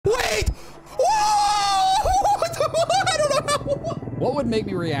would make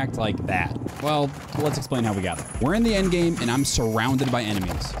me react like that? Well, let's explain how we got there. We're in the end game, and I'm surrounded by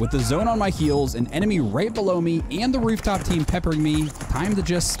enemies. With the zone on my heels, an enemy right below me, and the rooftop team peppering me, time to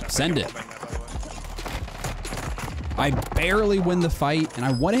just send it. I barely win the fight, and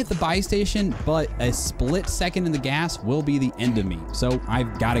I want to hit the buy station, but a split second in the gas will be the end of me, so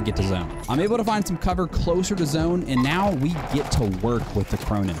I've got to get to zone. I'm able to find some cover closer to zone, and now we get to work with the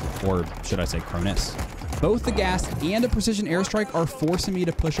Cronin, or should I say Cronus. Both the gas and a precision airstrike are forcing me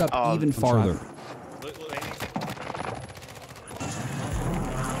to push up even farther.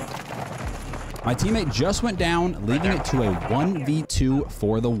 My teammate just went down, leaving it to a 1v2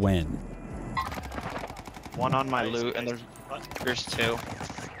 for the win. One on my loot, and there's two.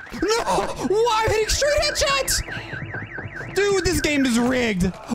 No! Why I'm hitting straight headshots? Dude, this game is rigged.